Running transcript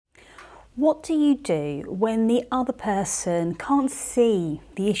What do you do when the other person can't see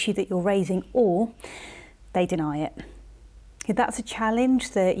the issue that you're raising or they deny it? If that's a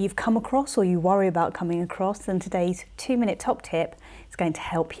challenge that you've come across or you worry about coming across, then today's 2-minute top tip is going to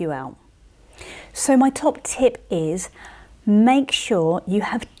help you out. So my top tip is make sure you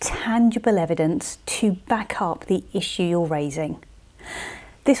have tangible evidence to back up the issue you're raising.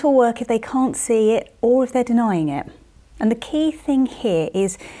 This will work if they can't see it or if they're denying it. And the key thing here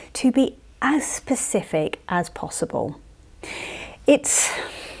is to be as specific as possible. It's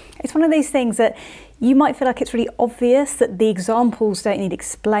one of those things that you might feel like it's really obvious that the examples don't need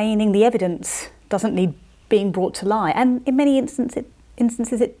explaining, the evidence doesn't need being brought to light, and in many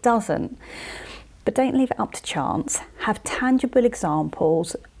instances it doesn't. But don't leave it up to chance. Have tangible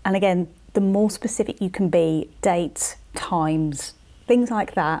examples, and again, the more specific you can be, dates, times, things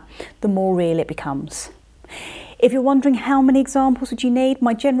like that, the more real it becomes. If you're wondering how many examples would you need,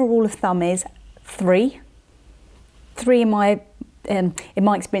 my general rule of thumb is 3. 3 in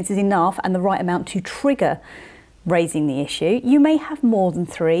my experience is enough and the right amount to trigger raising the issue. You may have more than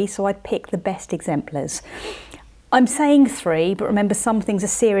 3, so I'd pick the best exemplars. I'm saying 3, but remember some things are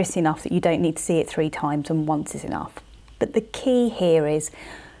serious enough that you don't need to see it 3 times and once is enough. But the key here is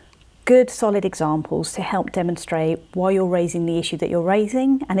good solid examples to help demonstrate why you're raising the issue that you're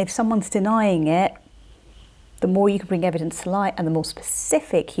raising, and if someone's denying it, the more you can bring evidence to light and the more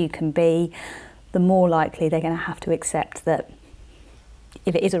specific you can be, the more likely they're going to have to accept that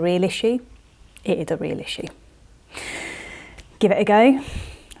if it is a real issue, it is a real issue. Give it a go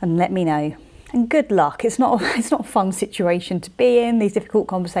and let me know. And good luck. It's not a fun situation to be in. These difficult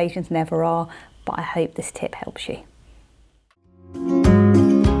conversations never are, but I hope this tip helps you.